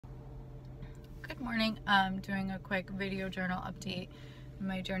Morning. I'm doing a quick video journal update in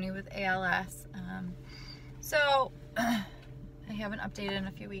my journey with ALS. So I haven't updated in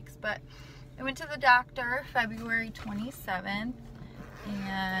a few weeks, but I went to the doctor February 27th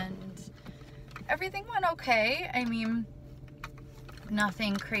and everything went okay. I mean,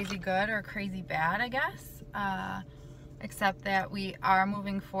 nothing crazy good or crazy bad, I guess, except that we are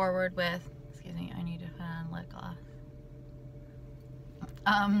moving forward with, excuse me, I need to put on lip gloss.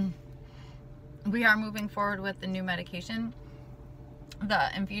 We are moving forward with the new medication,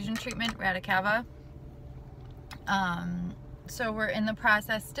 the infusion treatment, Radicava. So we're in the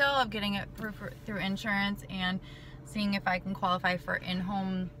process still of getting it through insurance and seeing if I can qualify for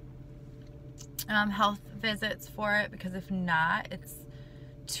in-home health visits for it, because if not, it's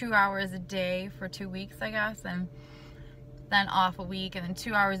 2 hours a day for 2 weeks, I guess, and then off a week, and then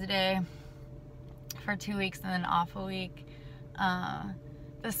 2 hours a day for 2 weeks, and then off a week.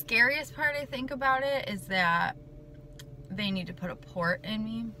 The scariest part, I think, about it is that they need to put a port in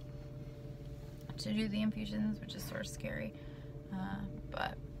me to do the infusions, which is sort of scary.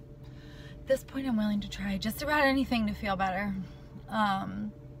 But at this point, I'm willing to try just about anything to feel better.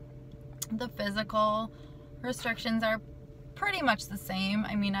 The physical restrictions are pretty much the same.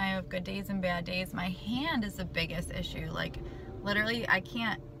 I mean, I have good days and bad days. My hand is the biggest issue. Like, literally, I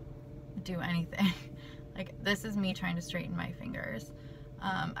can't do anything. Like, this is me trying to straighten my fingers.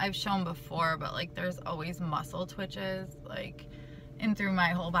 I've shown before, but like there's always muscle twitches like in through my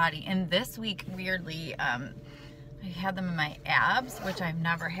whole body. And this week, weirdly, I had them in my abs, which I've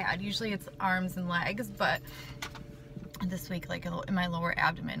never had. Usually it's arms and legs, but this week, like in my lower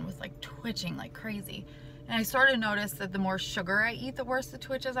abdomen was like twitching like crazy. And I sort of noticed that the more sugar I eat, the worse the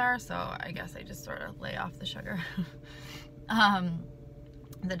twitches are. So I guess I just sort of lay off the sugar.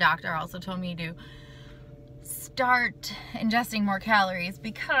 The doctor also told me to start ingesting more calories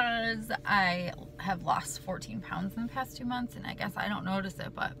because I have lost 14 pounds in the past 2 months, and I guess I don't notice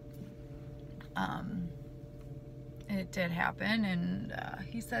it, but it did happen, and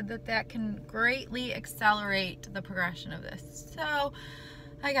he said that that can greatly accelerate the progression of this. So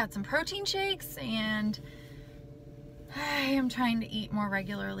I got some protein shakes, and I am trying to eat more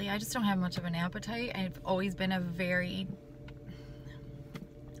regularly. I just don't have much of an appetite. I've always been a very,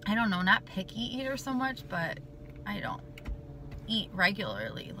 I don't know, not picky eater so much, but I don't eat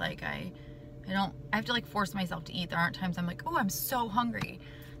regularly. Like I have to like force myself to eat. There aren't times I'm like, oh, I'm so hungry.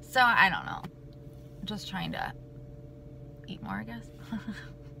 So I don't know. I'm just trying to eat more, I guess.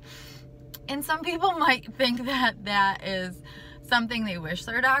 And some people might think that that is something they wish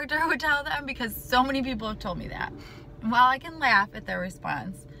their doctor would tell them, because so many people have told me that. And while I can laugh at their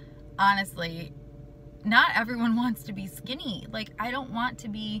response, honestly, not everyone wants to be skinny. Like, I don't want to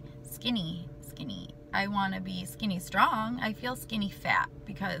be skinny. I want to be skinny strong. I feel skinny fat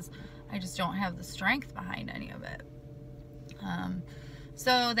because I just don't have the strength behind any of it.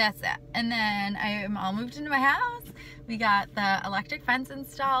 So that's that. And then I am all moved into my house. We got the electric fence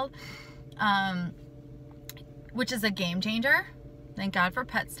installed, which is a game changer. Thank God for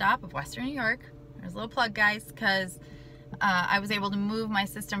Pet Stop of Western New York. There's a little plug, guys, because I was able to move my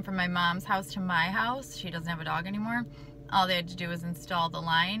system from my mom's house to my house. She doesn't have a dog anymore. All they had to do was install the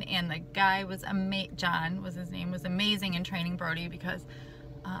line, and the guy was John was his name, was amazing in training Brody, because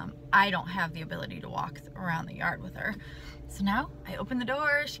I don't have the ability to walk around the yard with her. So now I open the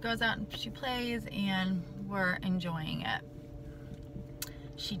door, she goes out and she plays, and we're enjoying it.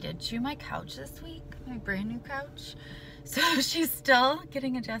 She did chew my couch this week, my brand new couch. So she's still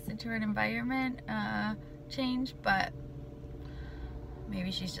getting adjusted to an environment change, but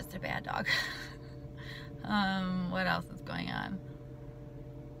maybe she's just a bad dog. What else is going on?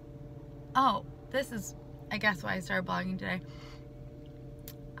 Oh, this is, I guess, why I started blogging today.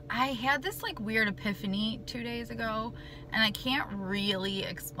 I had this like weird epiphany 2 days ago, and I can't really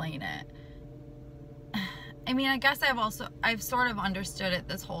explain it. I mean, I guess I've sort of understood it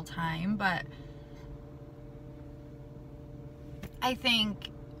this whole time, but I think,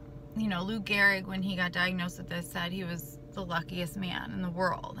 you know, Lou Gehrig, when he got diagnosed with this, said he was the luckiest man in the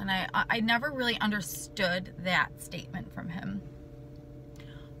world, and I never really understood that statement from him.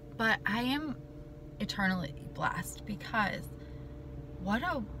 But I am eternally blessed, because what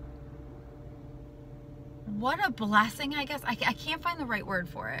a blessing, I guess. I can't find the right word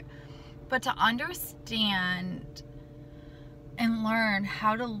for it, but to understand and learn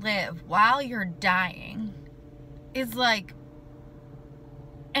how to live while you're dying is like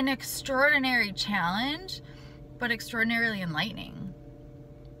an extraordinary challenge, but extraordinarily enlightening.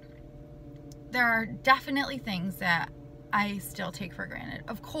 There are definitely things that I still take for granted.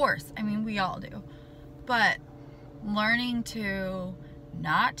 Of course, I mean, we all do. But learning to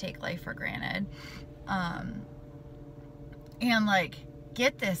not take life for granted, and like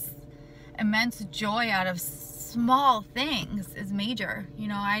get this immense joy out of small things is major. You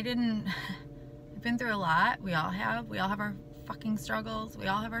know, I've been through a lot. We all have our fucking struggles. We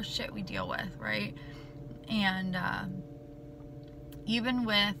all have our shit we deal with, right? And even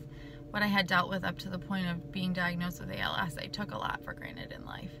with what I had dealt with up to the point of being diagnosed with ALS, I took a lot for granted in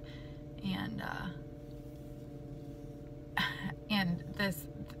life. And this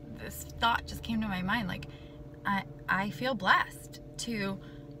thought just came to my mind, like, I feel blessed to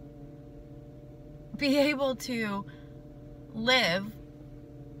be able to live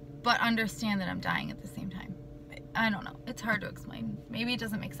but understand that I'm dying at the same time. I don't know, it's hard to explain. Maybe it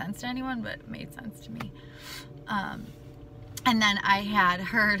doesn't make sense to anyone, but it made sense to me. And then I had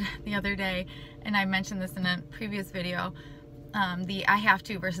heard the other day, and I mentioned this in a previous video, the I have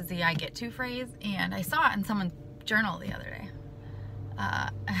to versus the I get to phrase, and I saw it in someone's journal the other day,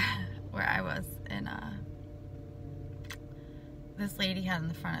 where I was in this lady had in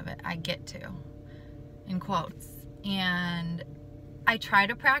the front of it, I get to, in quotes. And I try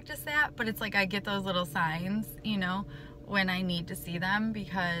to practice that, but it's like I get those little signs, you know, when I need to see them,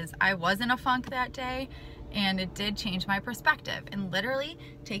 because I was in a funk that day, and it did change my perspective. And literally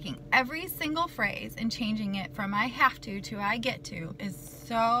taking every single phrase and changing it from I have to I get to is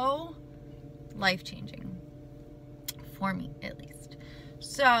so life-changing, for me at least.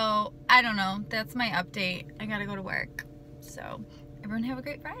 So I don't know, that's my update. I gotta go to work. So everyone have a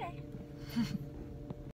great Friday.